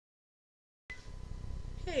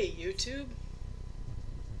Hey YouTube.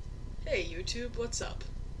 Hey YouTube, what's up?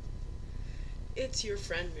 It's your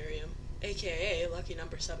friend Miriam, aka Lucky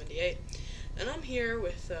Number 78, and I'm here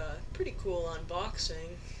with a pretty cool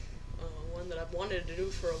unboxing, one that I've wanted to do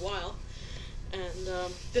for a while,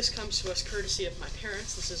 and this comes to us courtesy of my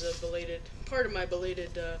parents. This is part of my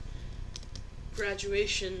belated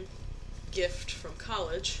graduation gift from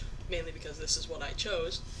college, mainly because this is what I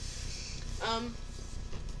chose.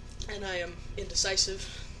 And I am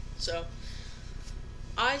indecisive, so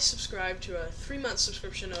I subscribed to a 3-month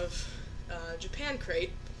subscription of Japan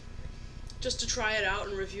Crate just to try it out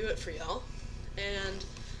and review it for y'all. And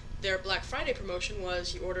their Black Friday promotion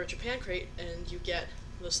was you order a Japan Crate and you get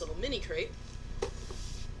this little mini crate.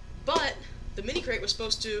 But the mini crate was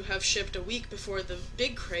supposed to have shipped a week before the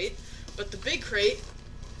big crate, but the big crate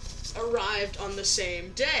arrived on the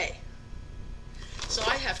same day. So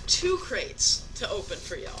I have 2 crates to open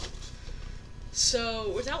for y'all. So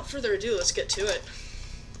without further ado, let's get to it.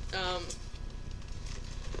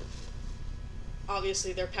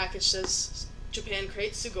 Obviously their package says Japan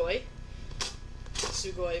Crate Sugoi.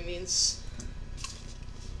 Sugoi means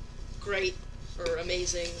great or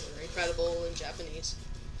amazing or incredible in Japanese.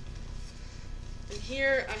 And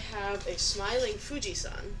here I have a smiling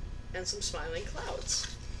Fuji-san and some smiling clouds.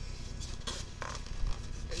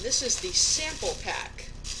 And this is the sample pack.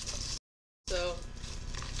 So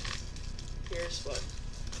here's what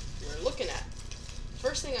we're looking at.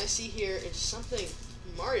 First thing I see here is something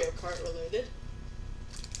Mario Kart related.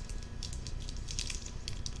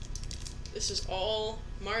 This is all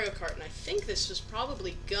Mario Kart, and I think this was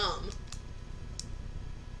probably gum.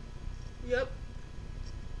 Yep.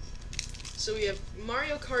 So we have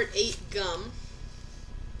Mario Kart 8 gum,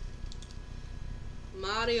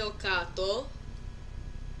 Mario Kato.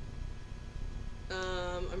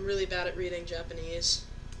 I'm really bad at reading Japanese,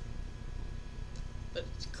 but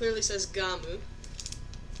it clearly says Gamu.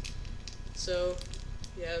 So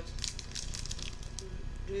you have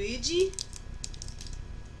Luigi,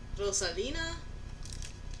 Rosalina,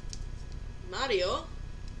 Mario,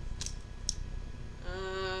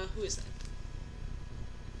 who is that?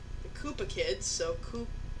 The Koopa kids, so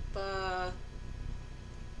Koopa,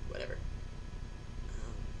 whatever.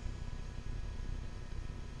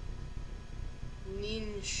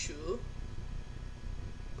 Ninshu.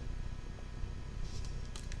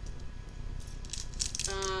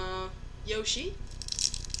 Yoshi.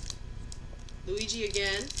 Luigi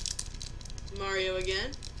again. Mario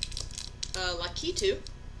again. Lakitu.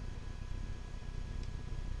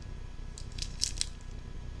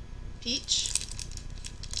 Peach.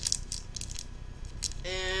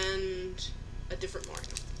 And a different Mario.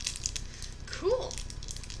 Cool.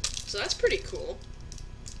 So that's pretty cool.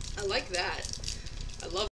 I like that. I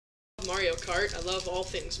love Mario Kart. I love all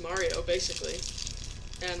things Mario, basically.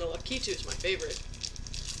 And the Lakitu is my favorite.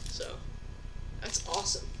 So that's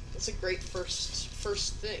awesome. That's a great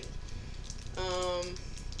first thing.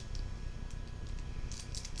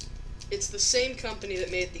 It's the same company that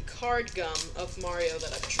made the card gum of Mario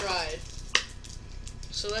that I've tried.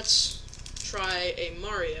 So let's try a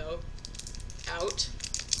Mario out.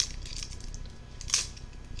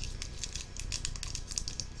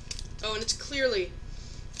 Oh, and it's clearly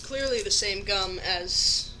the same gum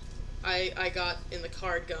as I got in the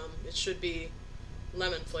card gum. It should be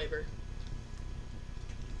lemon flavor.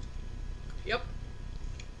 Yep.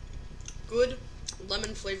 Good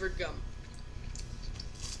lemon flavored gum.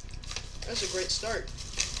 That's a great start.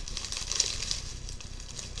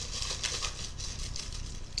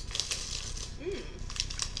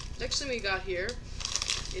 Next thing we got here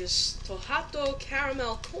is Tohato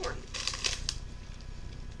caramel corn.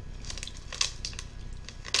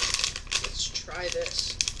 Let's try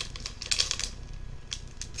this.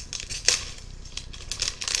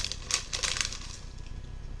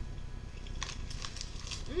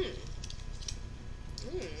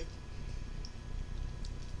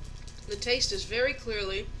 The taste is very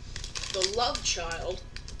clearly the love child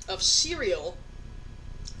of cereal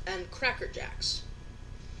and Cracker Jacks.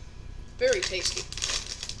 Very tasty.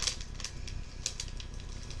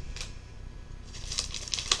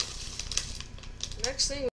 Next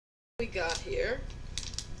thing we got here,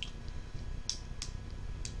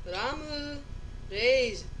 Ramu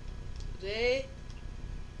Reiz.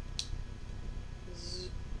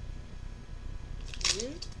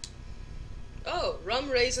 Oh, rum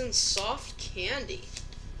raisin soft candy.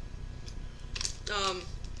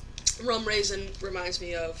 Rum raisin reminds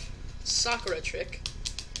me of Sakura Trick,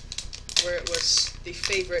 where it was the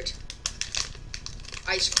favorite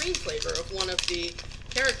ice cream flavor of one of the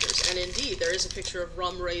characters, and indeed there is a picture of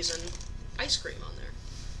rum raisin ice cream on there.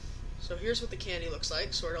 So So here's what the candy looks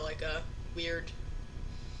like, sort of like a weird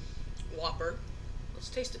Whopper. Let's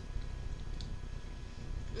taste it.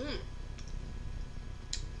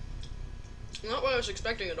 Not what I was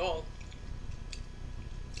expecting at all.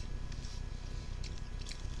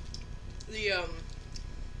 The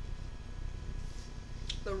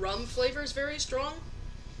rum flavor is very strong,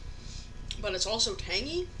 but it's also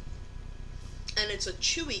tangy, and it's a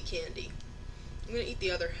chewy candy. I'm gonna eat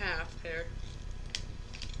the other half here.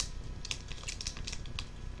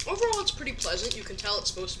 Overall, it's pretty pleasant. You can tell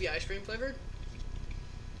it's supposed to be ice cream flavored.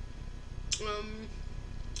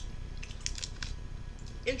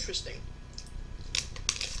 Interesting.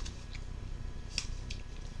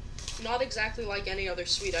 Not exactly like any other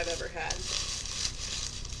sweet I've ever had.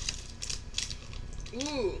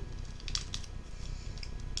 Ooh.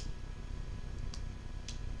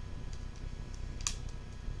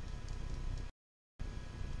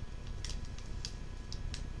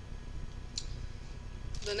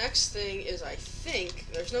 The next thing is, I think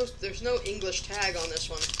there's no English tag on this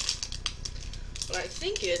one, but I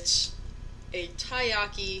think it's a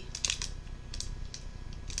taiyaki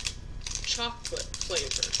chocolate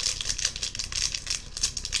flavor.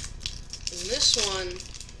 And this one,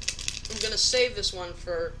 I'm gonna save this one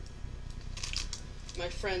for my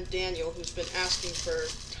friend Daniel, who's been asking for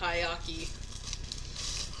taiyaki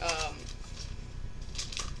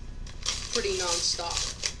pretty non-stop.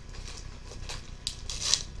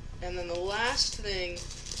 And then the last thing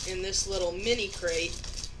in this little mini crate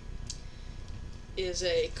is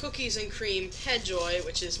a cookies and cream Pedjoy,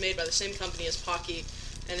 which is made by the same company as Pocky,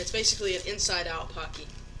 and it's basically an inside-out Pocky.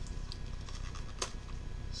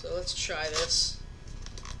 So let's try this.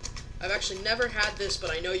 I've actually never had this,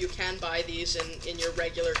 but I know you can buy these in your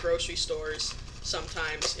regular grocery stores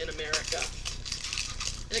sometimes in America.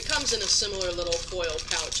 And it comes in a similar little foil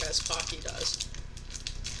pouch as Pocky does.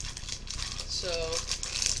 So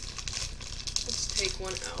let's take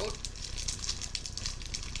one out.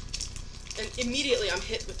 And immediately I'm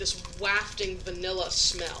hit with this wafting vanilla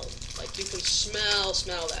smell. Like, you can smell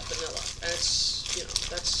that vanilla. And it's, you know,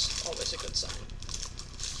 that's always a good sign.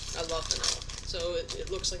 I love vanilla. So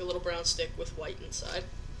it looks like a little brown stick with white inside.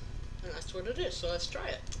 And that's what it is, so let's try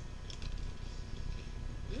it.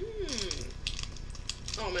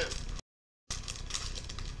 Oh man.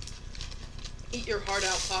 Eat your heart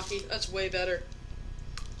out, Pocky. That's way better.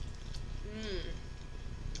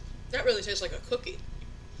 That really tastes like a cookie.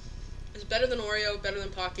 It's better than Oreo, better than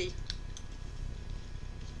Pocky.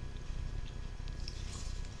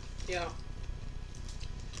 Yeah.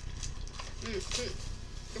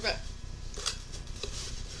 Okay.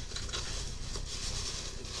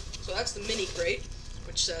 So that's the mini crate,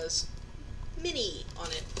 which says mini on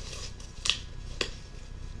it.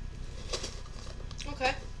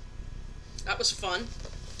 Okay. That was fun.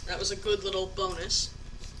 That was a good little bonus.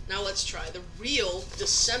 Now let's try the real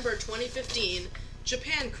December 2015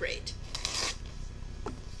 Japan crate.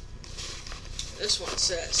 This one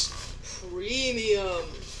says premium.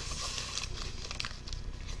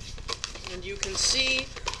 And you can see,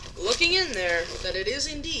 looking in there, that it is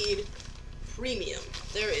indeed premium.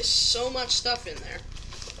 There is so much stuff in there.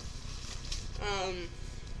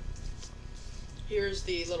 Here's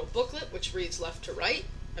the little booklet, which reads left to right.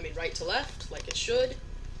 I mean, right to left, like it should.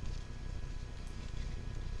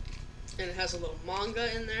 And it has a little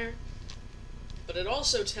manga in there. But it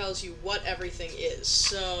also tells you what everything is.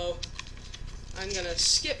 So I'm gonna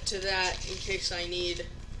skip to that in case I need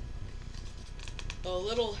a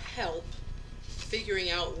little help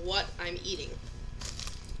figuring out what I'm eating.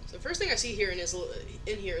 So the first thing I see here in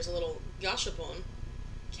here is a little gashapon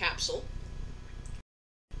capsule.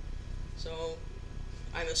 So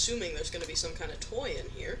I'm assuming there's going to be some kind of toy in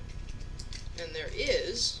here. And there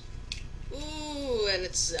is. Ooh, and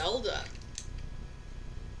it's Zelda.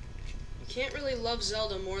 You can't really love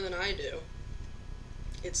Zelda more than I do.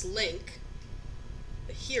 It's Link,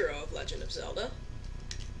 the hero of Legend of Zelda.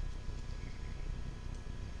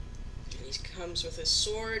 And he comes with his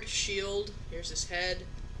sword, shield, here's his head,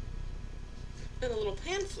 and a little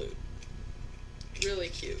pan flute. Really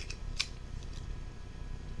cute.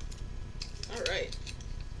 Alright.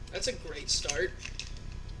 That's a great start.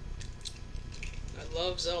 I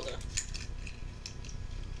love Zelda.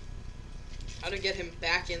 How to get him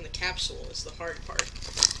back in the capsule is the hard part.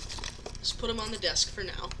 Just put him on the desk for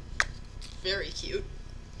now. Very cute.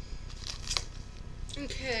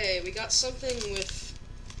 Okay, we got something with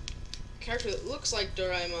a character that looks like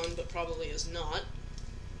Doraemon, but probably is not.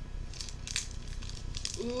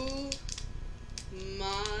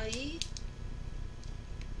 Mai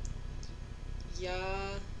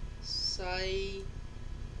Yasai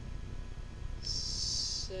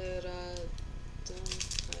I don't know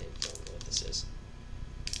what this is.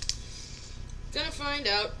 Gonna find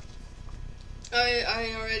out.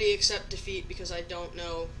 I already accept defeat because I don't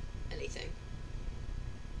know anything.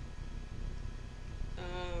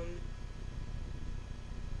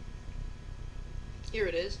 Here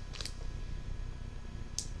it is.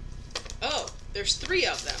 Oh, there's 3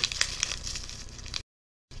 of them.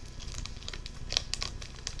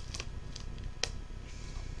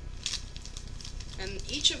 And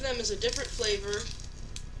each of them is a different flavor,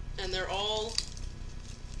 and they're all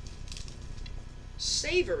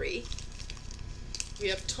savory. We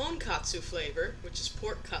have tonkatsu flavor, which is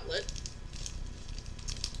pork cutlet.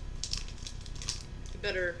 You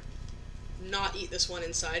better not eat this one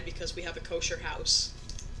inside because we have a kosher house.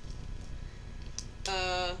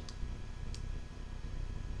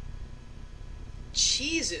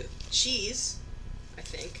 Cheese, I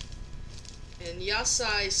think. And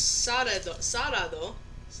yasai sarado,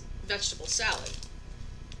 vegetable salad.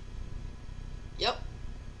 Yep.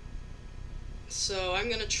 So I'm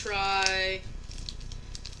gonna try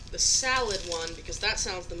the salad one because that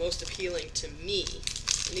sounds the most appealing to me.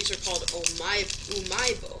 And these are called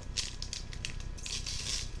umaibo.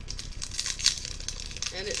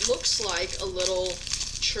 And it looks like a little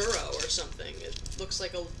churro or something. It looks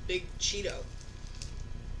like a big Cheeto.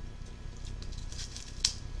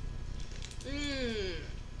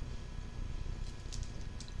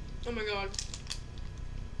 Oh my god.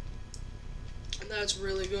 That's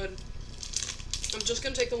really good. I'm just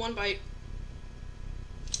gonna take the one bite.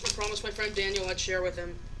 I promised my friend Daniel I'd share with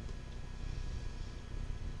him.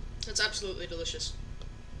 That's absolutely delicious.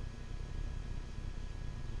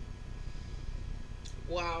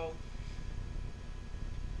 Wow.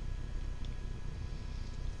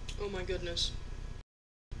 Oh my goodness.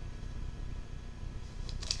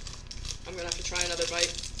 I'm gonna have to try another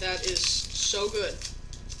bite. That is so good.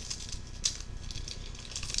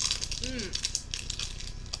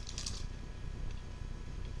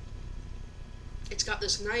 It's got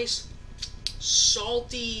this nice,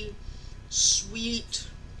 salty, sweet,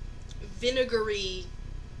 vinegary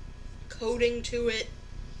coating to it.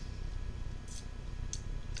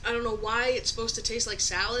 I don't know why it's supposed to taste like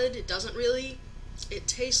salad. It doesn't really. It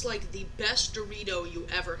tastes like the best Dorito you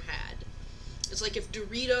ever had. It's like if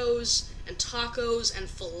Doritos and tacos and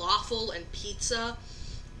falafel and pizza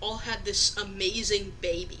all had this amazing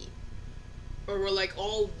baby. Or were like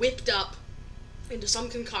all whipped up into some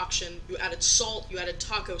concoction. You added salt, you added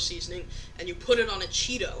taco seasoning, and you put it on a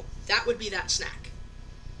Cheeto. That would be that snack.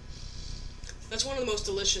 That's one of the most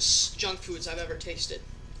delicious junk foods I've ever tasted.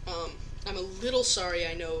 I'm a little sorry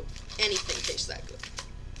I know anything tastes that good.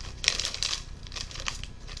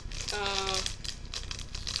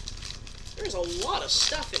 There's a lot of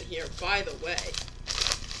stuff in here, by the way.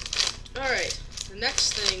 Alright, the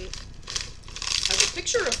next thing has a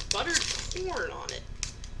picture of buttered corn on it.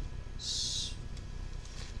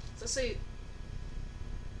 Let's say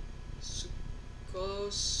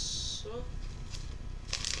Sukoso?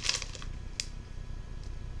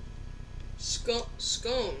 Scone.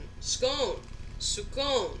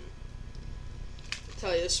 I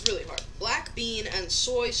tell you, this is really hard. Black bean and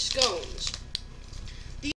soy scones.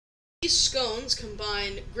 These scones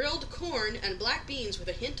combine grilled corn and black beans with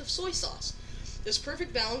a hint of soy sauce. This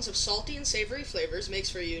perfect balance of salty and savory flavors makes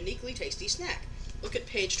for a uniquely tasty snack. Look at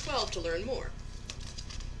page 12 to learn more.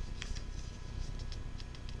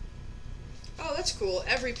 Oh, that's cool.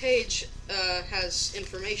 Every page has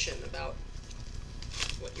information about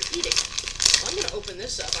what you're eating. Well, I'm going to open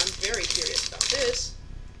this up. I'm very curious about this.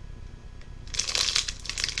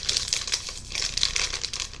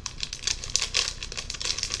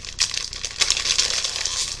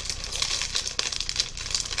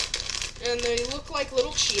 And they look like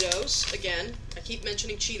little Cheetos. Again, I keep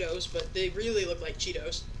mentioning Cheetos, but they really look like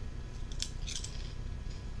Cheetos.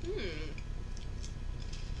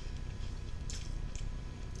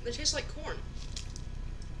 They taste like corn.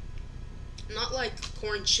 Not like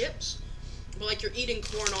corn chips, but like you're eating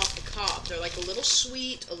corn off the cob. They're like a little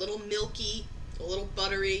sweet, a little milky, a little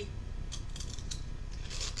buttery.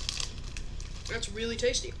 That's really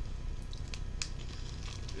tasty.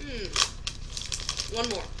 One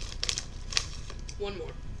more.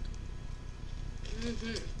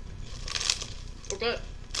 Okay.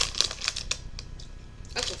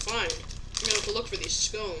 That's a find. I'm gonna have to look for these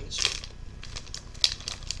scones.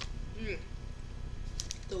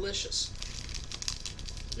 Delicious.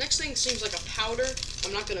 Next thing seems like a powder.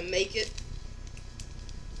 I'm not gonna make it.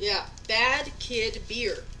 Yeah, Bad Kid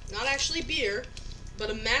beer. Not actually beer, but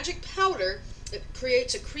a magic powder that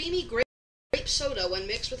creates a creamy grape soda when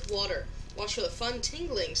mixed with water. Watch for the fun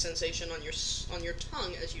tingling sensation on your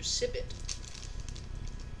tongue as you sip it.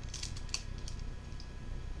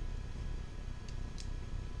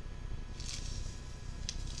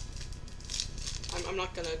 I'm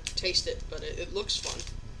not gonna taste it, but it looks fun.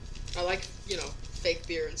 I like, you know, fake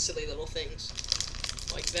beer and silly little things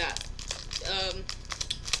like that.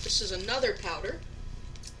 This is another powder.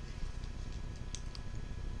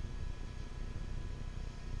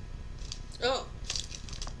 Oh.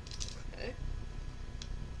 Okay.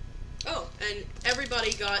 Oh, and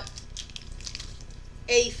everybody got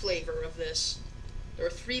a flavor of this. There are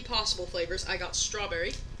 3 possible flavors. I got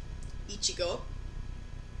strawberry, ichigo,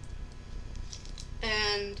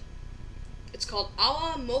 and it's called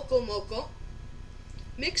Awa Moko Moko.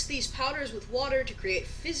 Mix these powders with water to create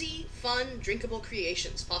fizzy, fun, drinkable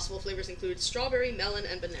creations. Possible flavors include strawberry, melon,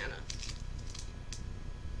 and banana.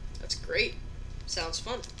 That's great. Sounds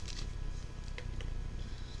fun.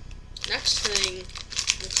 Next thing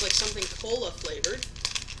looks like something cola flavored.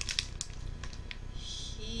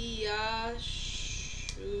 Hiyashua.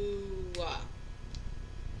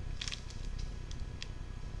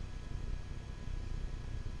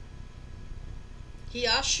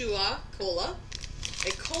 Hiyashua Cola.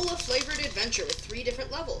 A cola-flavored adventure with 3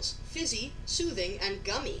 different levels: fizzy, soothing, and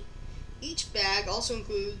gummy. Each bag also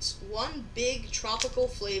includes 1 big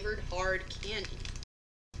tropical-flavored hard candy.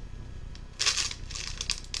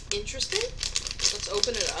 Interesting? Let's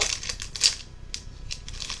open it up.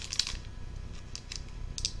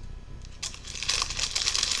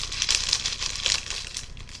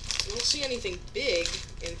 I don't see anything big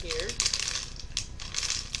in here,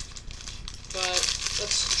 but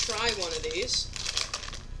let's try one of these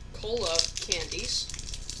cola candies.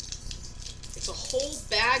 It's a whole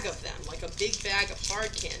bag of them, like a big bag of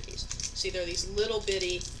hard candies. See, they're these little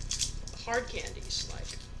bitty hard candies,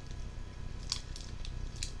 like.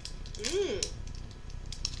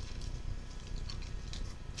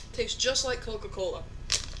 Tastes just like Coca-Cola.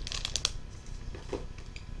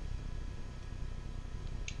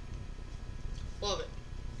 Love it.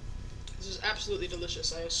 This is absolutely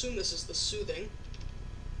delicious. I assume this is the soothing.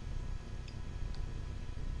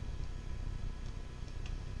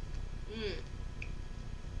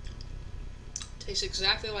 Tastes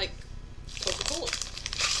exactly like Coca-Cola.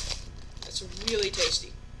 That's really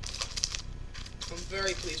tasty. I'm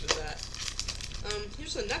very pleased with that.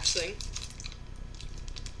 Here's the next thing.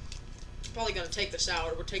 Probably gonna take this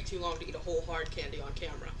out. It would take too long to eat a whole hard candy on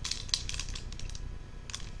camera.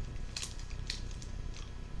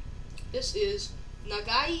 This is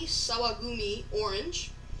Nagai Sawagumi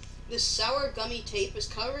Orange. This sour gummy tape is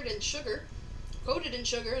coated in sugar,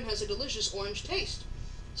 and has a delicious orange taste.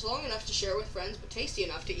 It's long enough to share with friends, but tasty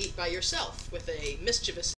enough to eat by yourself, with a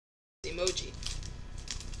mischievous emoji.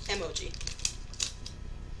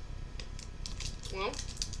 Well,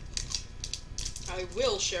 I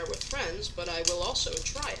will share with friends, but I will also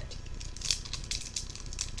try it.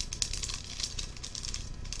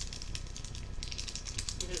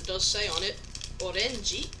 And it does say on it,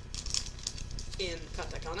 orenji, in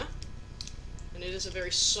katakana. And it is a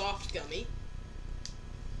very soft gummy.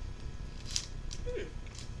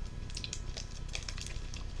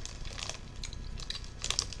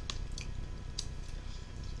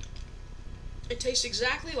 It tastes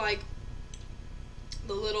exactly like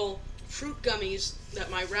the little fruit gummies that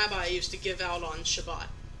my rabbi used to give out on Shabbat.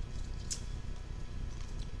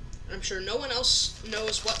 I'm sure no one else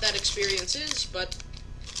knows what that experience is, but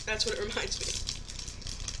that's what it reminds me.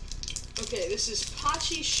 Okay, this is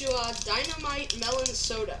Pachi Shua Dynamite Melon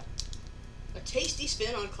Soda. A tasty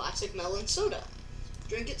spin on classic melon soda.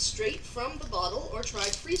 Drink it straight from the bottle or try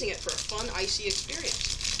freezing it for a fun, icy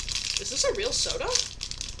experience. Is this a real soda?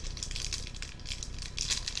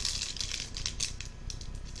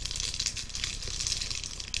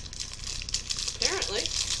 Apparently.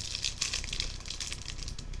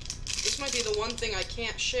 This might be the one thing I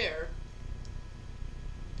can't share,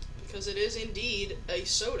 because it is indeed a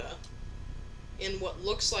soda in what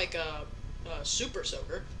looks like a super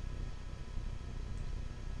soaker.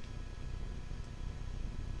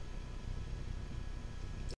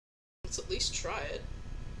 Let's at least try it.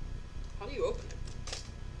 How do you open it?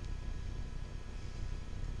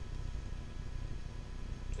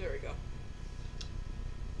 There we go.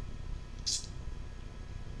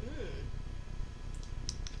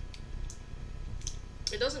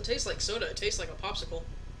 It doesn't taste like soda, it tastes like a popsicle.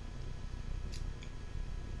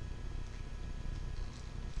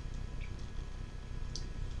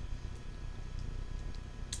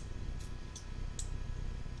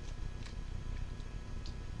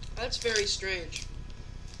 That's very strange.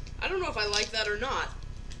 I don't know if I like that or not.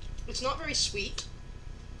 It's not very sweet.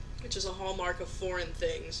 which is a hallmark of foreign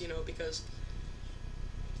things, you know, because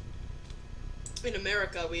in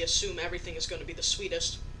America we assume everything is going to be the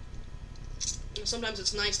sweetest. And sometimes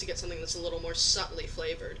it's nice to get something that's a little more subtly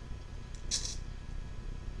flavored.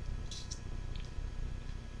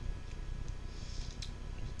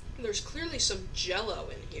 There's clearly some jello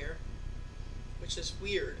in here, which is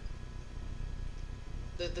weird.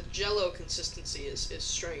 The jello consistency is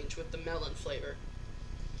strange with the melon flavor.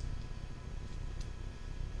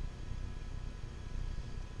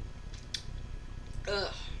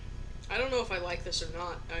 Ugh. I don't know if I like this or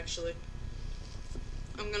not, actually.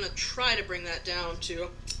 I'm gonna try to bring that down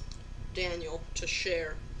to Daniel to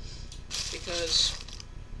share, because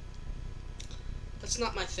that's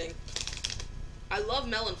not my thing. I love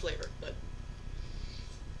melon flavor, but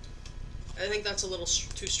I think that's a little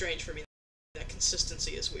too strange for me. That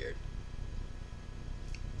consistency is weird.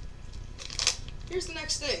 Here's the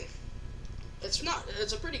next thing.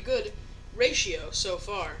 It's a pretty good ratio so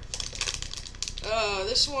far.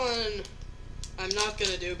 This one I'm not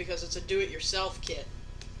gonna do because it's a do-it-yourself kit.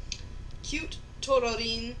 Cute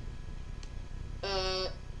Tororin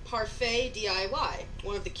Parfait DIY.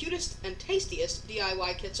 One of the cutest and tastiest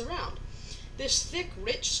DIY kits around. This thick,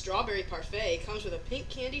 rich strawberry parfait comes with a pink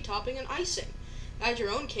candy topping and icing. Add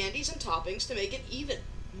your own candies and toppings to make it even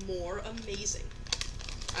more amazing.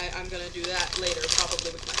 I'm gonna do that later,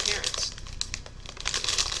 probably with my parents.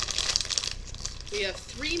 We have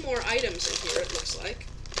 3 more items in here, it looks like.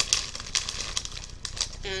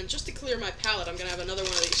 And just to clear my palate, I'm gonna have another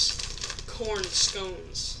one of these corn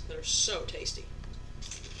scones that are so tasty.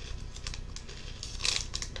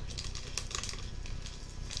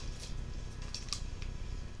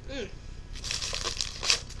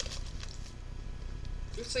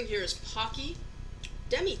 This thing here is Pocky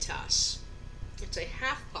Demi-Tasse. It's a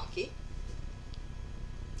half Pocky.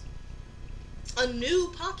 A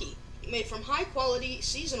new Pocky, made from high-quality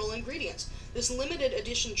seasonal ingredients. This limited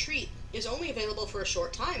edition treat is only available for a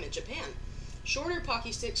short time in Japan. Shorter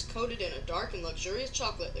Pocky sticks coated in a dark and luxurious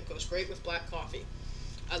chocolate that goes great with black coffee.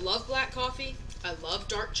 I love black coffee. I love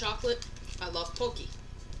dark chocolate. I love Pocky.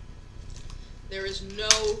 There is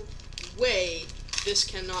no way this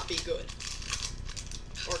cannot be good.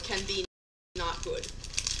 Or can be not good.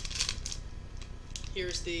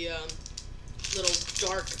 Here's the little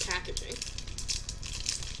dark packaging.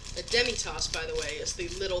 A demi-tasse, by the way, is the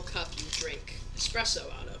little cup you drink espresso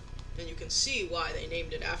out of. And you can see why they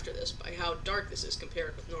named it after this, by how dark this is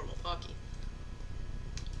compared with normal Pocky.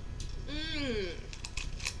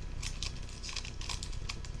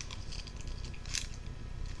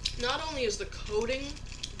 Not only is the coating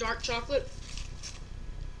dark chocolate,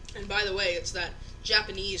 and by the way, it's that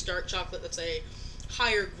Japanese dark chocolate that's a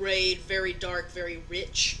higher grade, very dark, very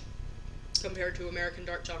rich, compared to American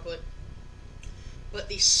dark chocolate, but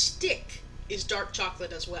the stick is dark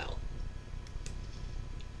chocolate as well.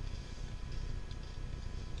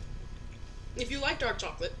 If you like dark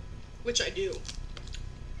chocolate, which I do,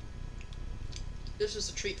 this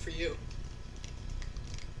is a treat for you.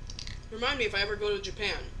 Remind me if I ever go to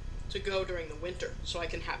Japan to go during the winter so I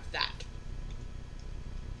can have that.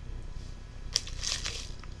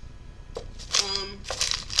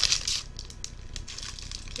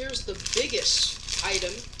 Here's the biggest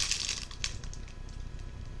item.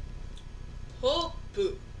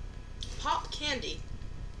 Hopu Pop Candy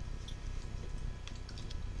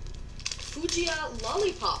Fujiya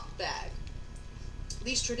Lollipop Bag.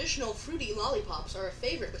 These traditional fruity lollipops are a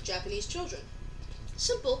favorite with Japanese children.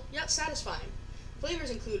 Simple, yet satisfying. Flavors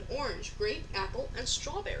include orange, grape, apple, and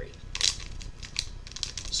strawberry.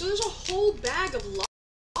 So there's a whole bag of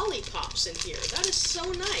lollipops in here. That is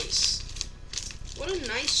so nice. What a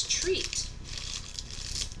nice treat.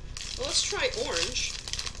 Well, let's try orange,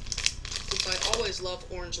 since I always love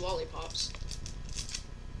orange lollipops.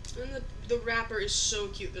 And the wrapper is so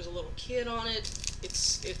cute. There's a little kid on it.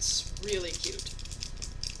 It's really cute.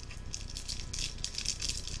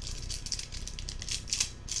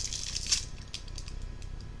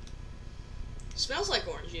 Smells like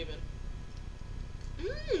orange, even.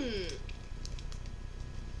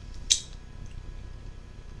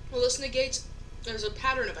 Well, this negates... There's a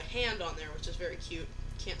pattern of a hand on there, which is very cute.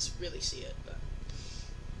 Can't really see it, but...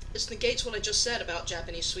 This negates what I just said about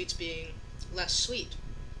Japanese sweets being less sweet.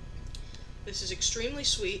 This is extremely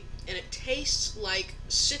sweet, and it tastes like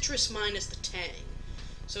citrus minus the tang.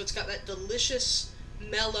 So it's got that delicious,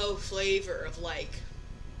 mellow flavor of, like,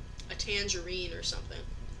 a tangerine or something.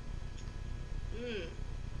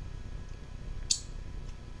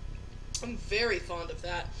 I'm very fond of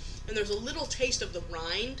that. And there's a little taste of the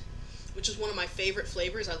rind, which is one of my favorite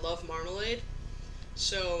flavors. I love marmalade.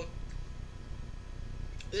 So,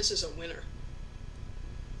 This is a winner.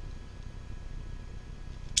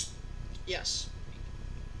 Yes.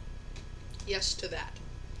 Yes to that.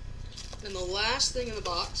 And the last thing in the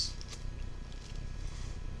box,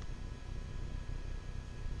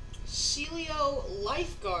 Celio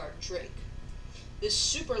Lifeguard drink. This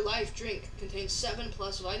super life drink contains 7+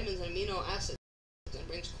 vitamins and amino acids and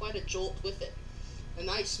brings quite a jolt with it. A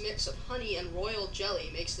nice mix of honey and royal jelly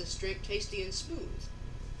makes this drink tasty and smooth.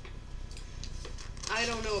 I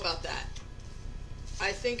don't know about that.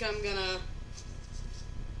 I think I'm gonna...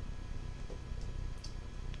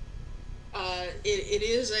 It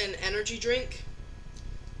is an energy drink,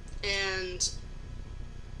 and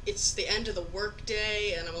it's the end of the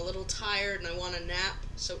workday, and I'm a little tired, and I want a nap.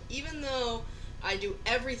 So even though I do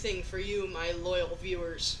everything for you, my loyal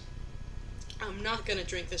viewers, I'm not gonna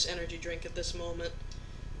drink this energy drink at this moment,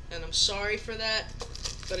 and I'm sorry for that,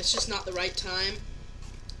 but it's just not the right time.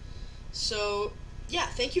 So, yeah,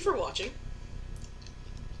 thank you for watching.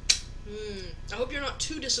 I hope you're not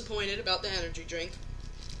too disappointed about the energy drink.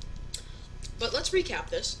 But let's recap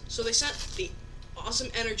this. So they sent the awesome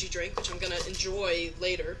energy drink, which I'm going to enjoy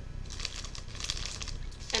later.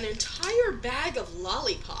 An entire bag of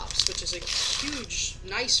lollipops, which is a huge,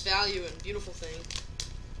 nice value and beautiful thing.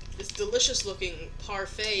 This delicious-looking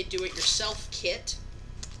parfait do-it-yourself kit.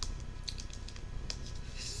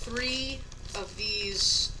 3 of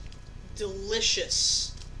these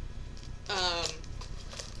delicious, I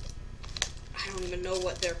don't even know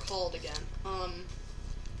what they're called again.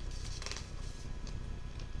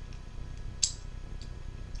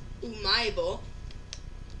 Umaibo.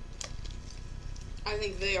 I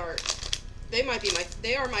think they are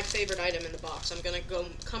my favorite item in the box. I'm gonna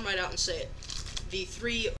come right out and say it. The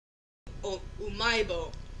 3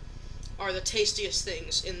 Umaibo are the tastiest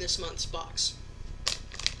things in this month's box.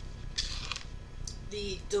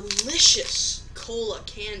 The delicious cola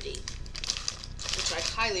candy, which I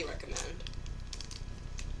highly recommend.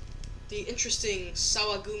 The interesting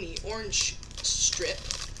Sawagumi orange strip.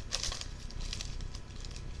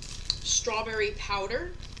 Strawberry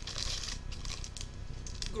powder.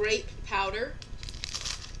 Grape powder.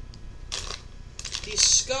 These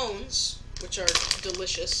scones, which are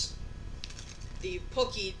delicious. The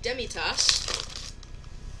Poki Demitas.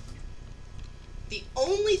 The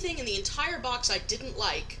only thing in the entire box I didn't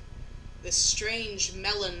like, this strange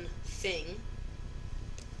melon thing.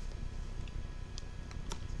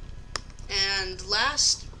 And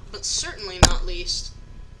last, but certainly not least,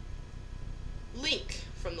 Link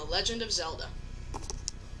from The Legend of Zelda.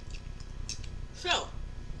 So,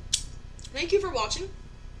 thank you for watching.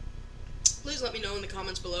 Please let me know in the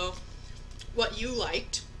comments below what you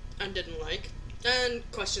liked and didn't like, and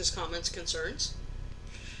questions, comments, concerns.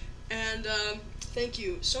 And thank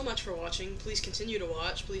you so much for watching. Please continue to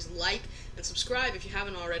watch. Please like and subscribe if you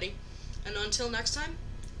haven't already. And until next time,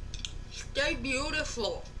 stay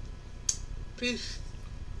beautiful. Peace.